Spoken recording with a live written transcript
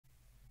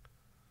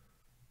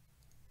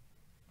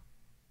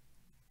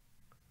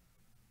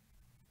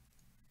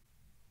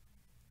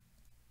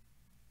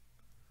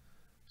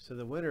So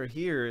the winner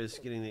here is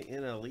getting the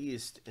NL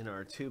East in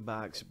our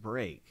 2-box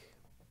break.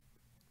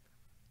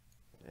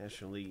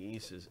 National League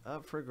East is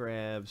up for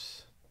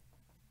grabs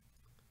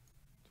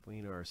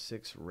between our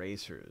 6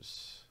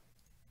 racers.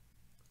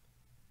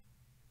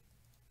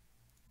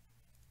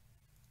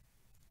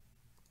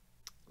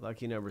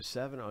 Lucky number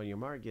 7, on your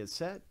mark, get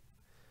set,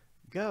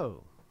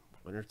 go.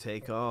 Winner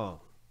take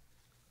all.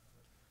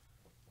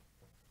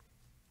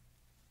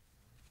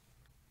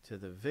 To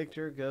the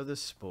victor go the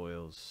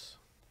spoils.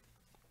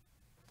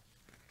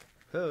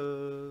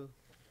 Ho!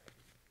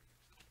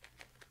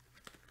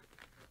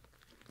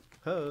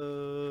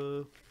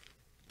 Ho!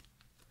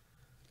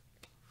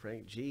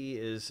 Frank G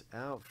is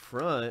out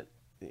front.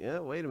 Yeah,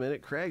 wait a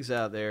minute. Craig's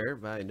out there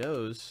by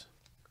nose.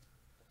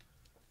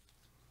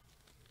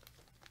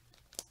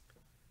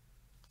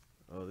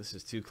 Oh, this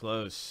is too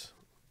close.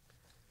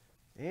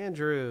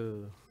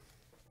 Andrew.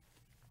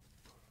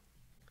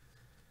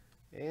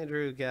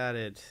 Andrew got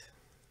it.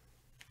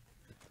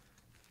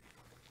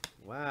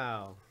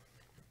 Wow.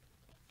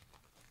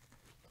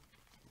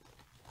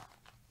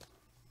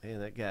 Man,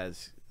 that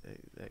guy's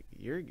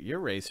your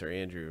racer,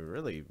 Andrew,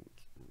 really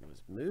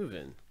was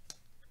moving.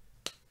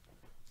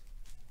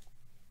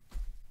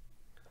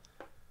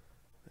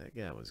 That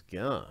guy was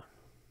gone.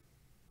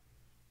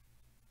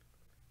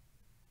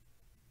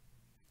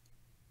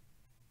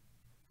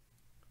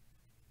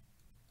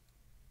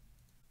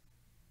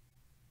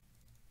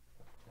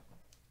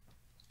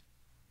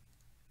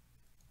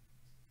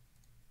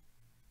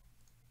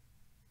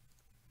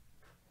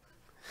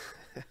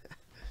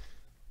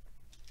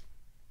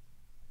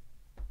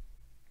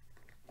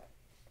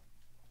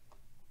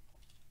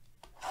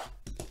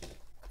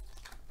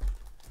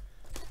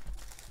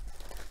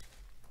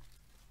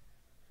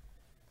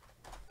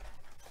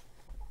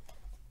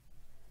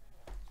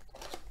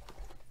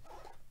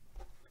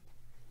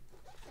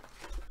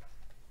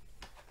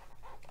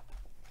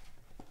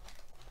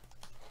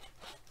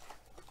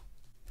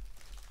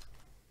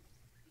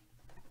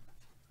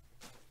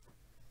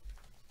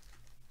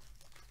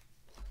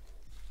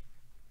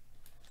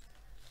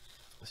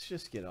 Let's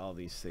just get all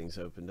these things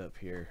opened up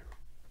here.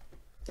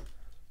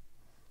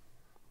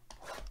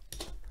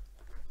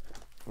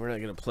 We're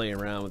not going to play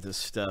around with this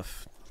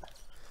stuff.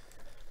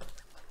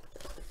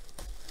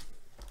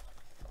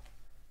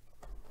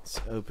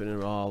 Let's open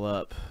it all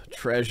up.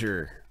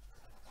 Treasure.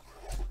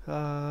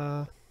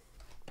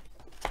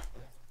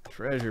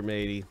 Treasure,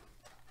 matey.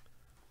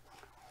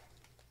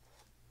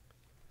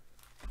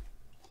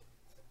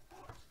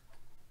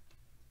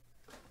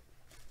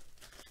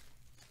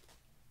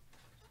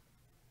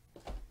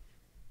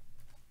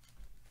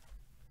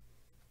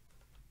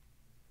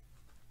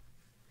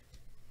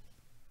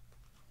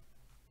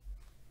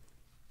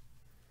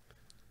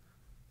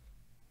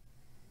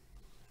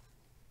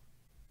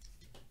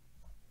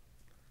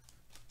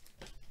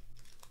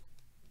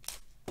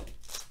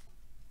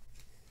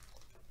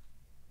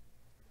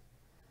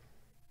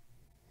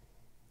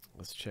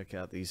 Let's check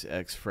out these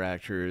X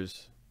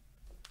fractures.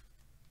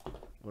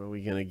 What are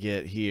we going to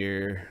get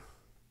here?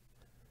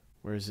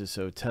 Where's this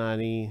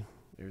Ohtani?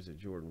 There's a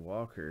Jordan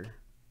Walker.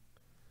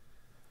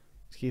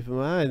 Let's keep in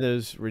mind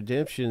those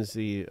redemptions,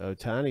 the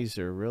Ohtanis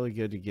are really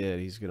good to get.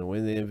 He's going to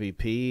win the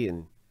MVP,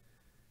 and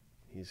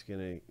it's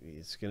going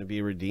to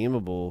be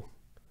redeemable.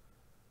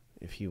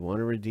 If you want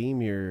to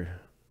redeem your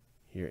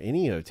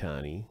any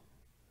Ohtani,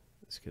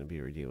 it's going to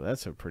be redeemable.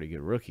 That's a pretty good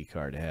rookie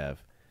card to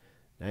have.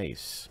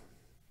 Nice.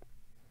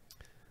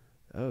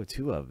 Oh,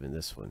 2 of them in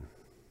this one.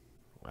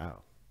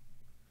 Wow.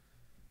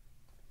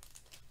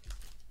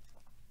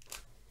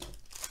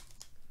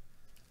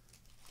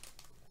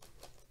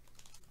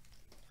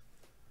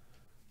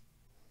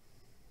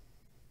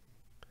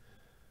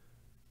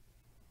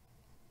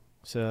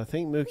 So I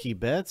think Mookie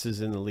Betts is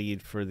in the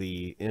lead for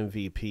the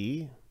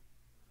MVP.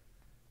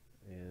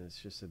 And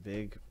it's just a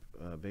big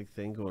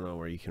thing going on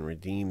where you can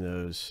redeem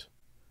those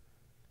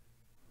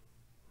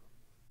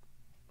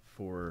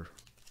for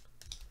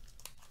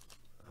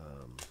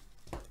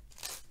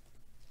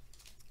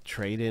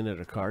trade in at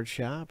a card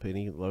shop,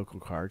 any local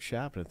card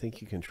shop. And I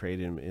think you can trade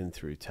them in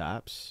through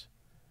Topps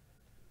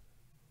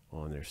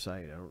on their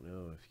site. I don't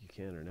know if you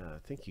can or not. I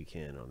think you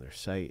can on their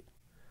site.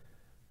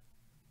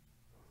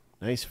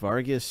 Nice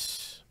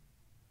Vargas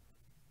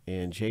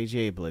and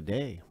JJ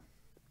Bleday.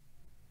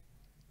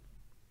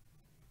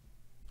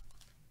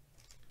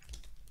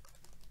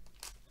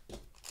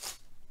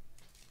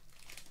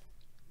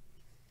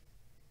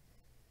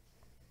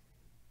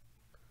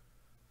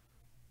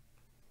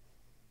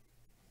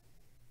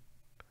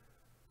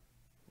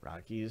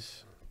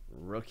 Rockies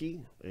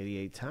rookie,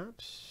 88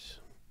 Topps.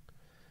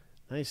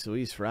 Nice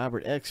Luis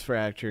Robert X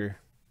Fractor.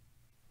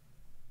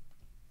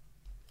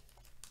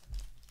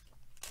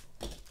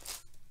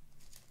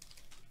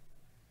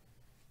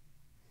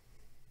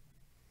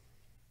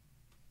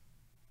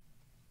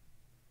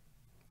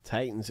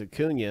 Titans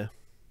Acuna.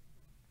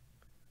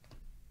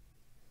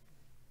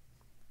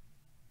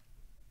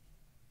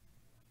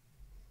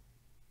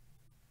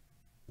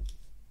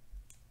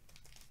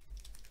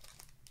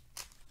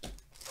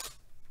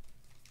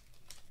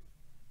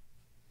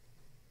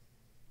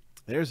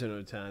 There's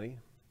an Ohtani.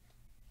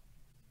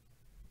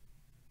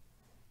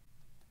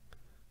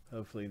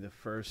 Hopefully the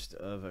first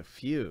of a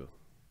few.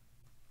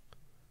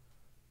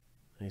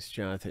 Nice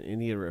Jonathan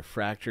India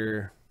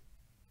refractor.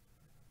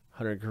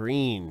 Hunter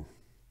Green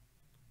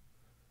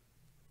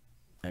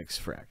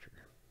X-Fractor.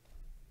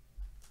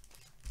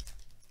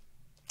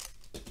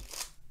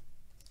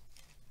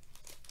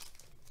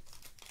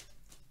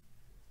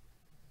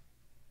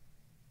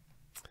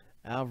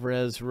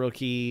 Alvarez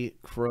rookie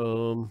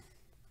chrome.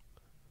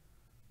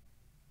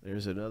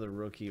 There's another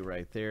rookie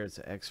right there. It's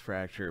an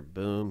X-Fractor.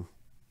 Boom.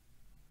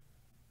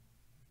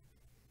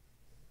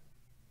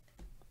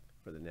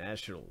 For the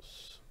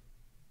Nationals.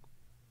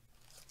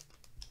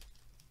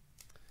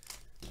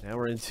 Now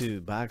we're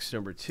into box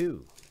number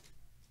 2.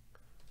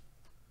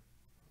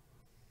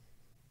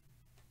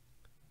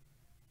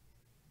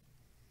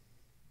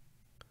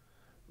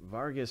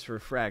 Vargas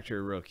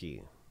refractor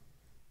rookie.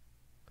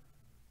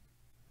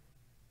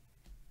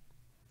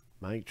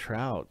 Mike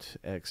Trout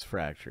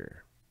X-Fractor.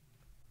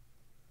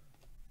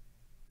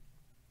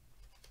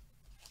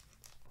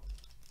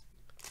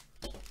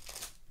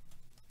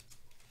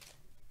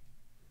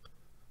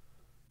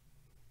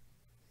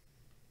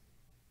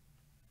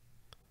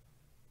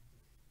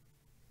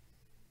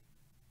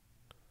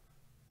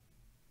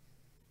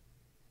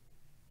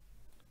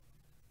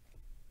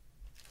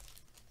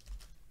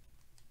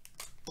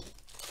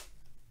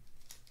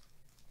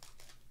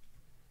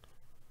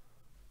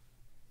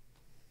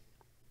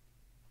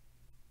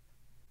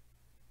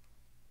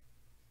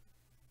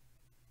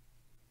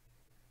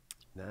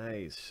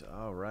 Nice.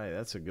 All right,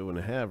 that's a good one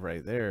to have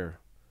right there.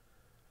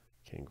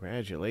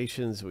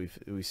 Congratulations. We've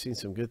seen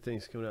some good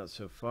things coming out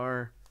so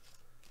far.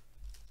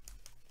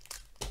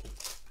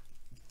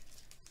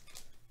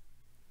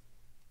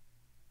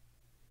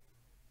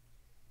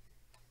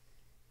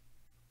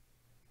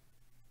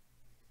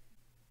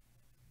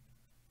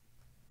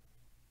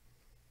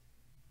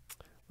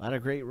 A lot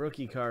of great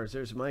rookie cards.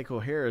 There's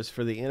Michael Harris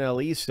for the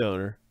NL East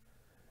owner.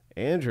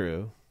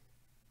 Andrew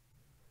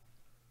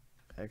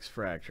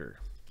X-Fractor.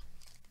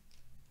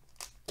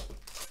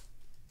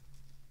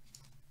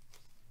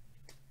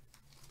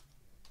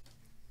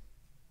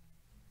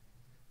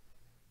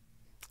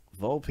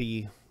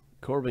 Volpe,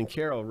 Corbin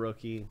Carroll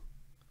rookie.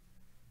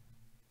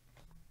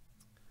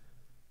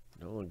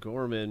 Nolan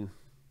Gorman,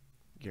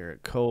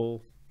 Garrett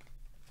Cole.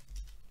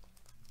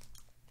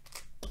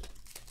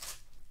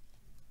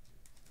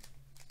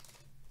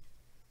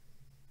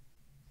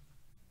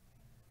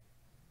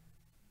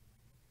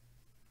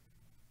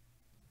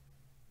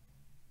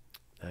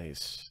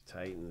 Nice.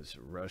 Titans,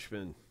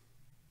 Rushman.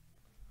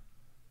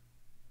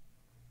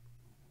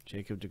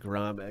 Jacob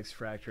deGrom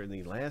X-Fractor in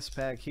the last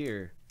pack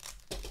here.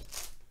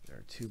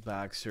 Our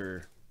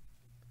 2-boxer.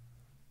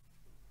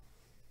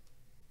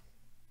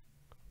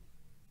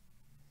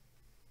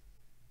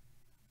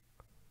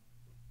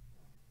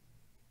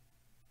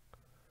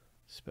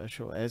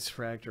 Special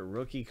X-Fractor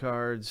rookie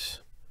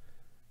cards.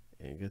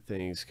 And good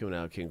things coming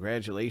out.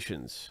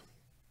 Congratulations.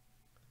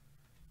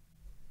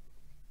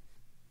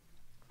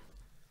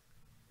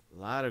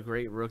 A lot of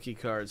great rookie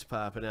cards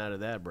popping out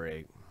of that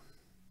break.